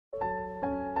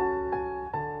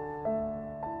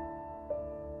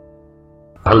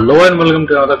Hello and welcome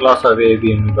to another class of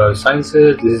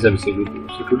abmebiosciences. This is M.Sc with you.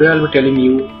 So today I'll be telling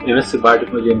you M.Sc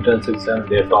Biotechnology Entrance exam,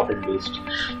 their topic list.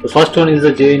 The first one is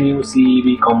the JNTU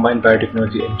CEEB Combined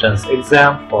Biotechnology Entrance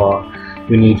exam. For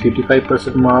you need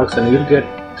 55% marks and you'll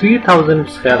get 3,000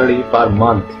 salary per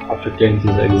month after clearing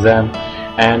this exam,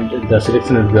 and the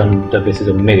selection will be on the basis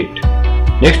of merit.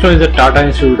 Next one is the Tata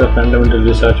Institute of Fundamental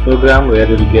Research Program, where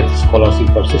you will get scholarship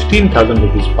for 16,000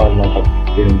 rupees per month of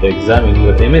clearing the exam in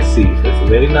your MSc. So it's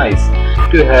very nice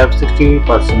to have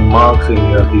 60% marks in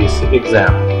your this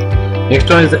exam. Next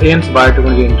one is the AIIMS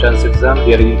Biotechnology Entrance exam.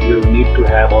 Here you need to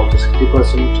have also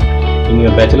 60% in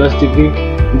your bachelor's degree.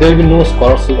 There will be no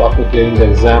scholarship after clearing the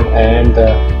exam, and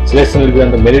the selection will be on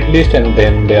the merit list and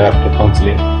then thereafter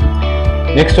counseling.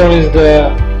 Next one is the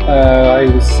I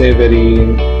will say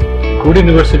very good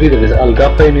university, that is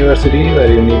Alagappa University, where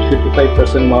you need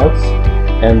 55% marks,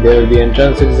 and there will be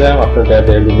entrance exam. After that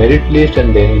there will be merit list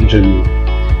and then interview.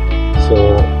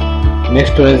 So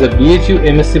next one is the BHU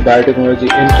M.Sc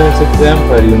Biotechnology Entrance exam,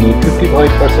 where you need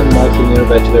 55% marks in your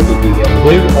bachelor degree, and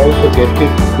they will also get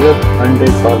 1,200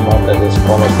 per month as a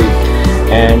scholarship,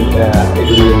 and it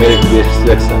will be merit based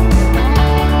selection.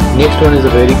 Next one is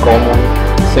a very common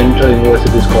Central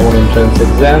University's common entrance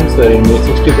exams, where you need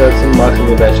 60% marks in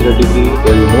your bachelor degree.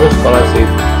 There will be no scholarship,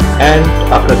 and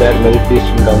after that merit list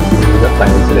and counseling will be the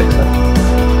final selection.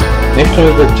 Next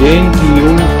one is the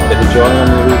JNTU, that is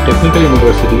JNTU Technical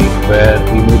University, where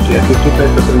you need to have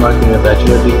 55% marks in your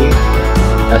bachelor degree.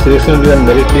 Selection will be on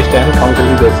merit list and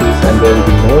counseling basis, and there will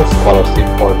be no scholarship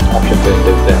for after clearing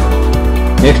the exam.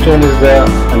 Next one is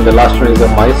the last one is the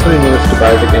Mysore University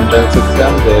Biotech Entrance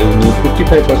exam. There you need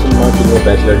 55% marks in your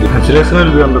bachelor degree. And selection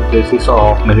will be on the basis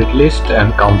of merit list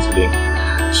and counseling.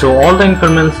 So all the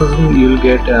information you will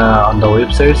get on the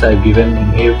websites I've given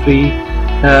in every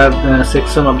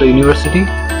section of the university.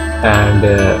 And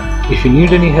if you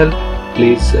need any help,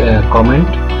 please comment.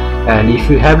 And if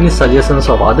you have any suggestions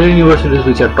of other universities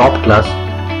which are top class,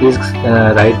 please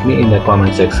write me in the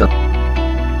comment section.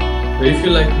 If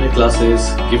you like my classes,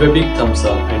 give a big thumbs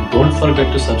up and don't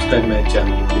forget to subscribe my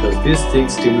channel, because these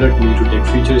things stimulate me to take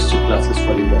futuristic classes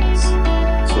for you guys.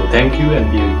 So thank you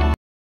and be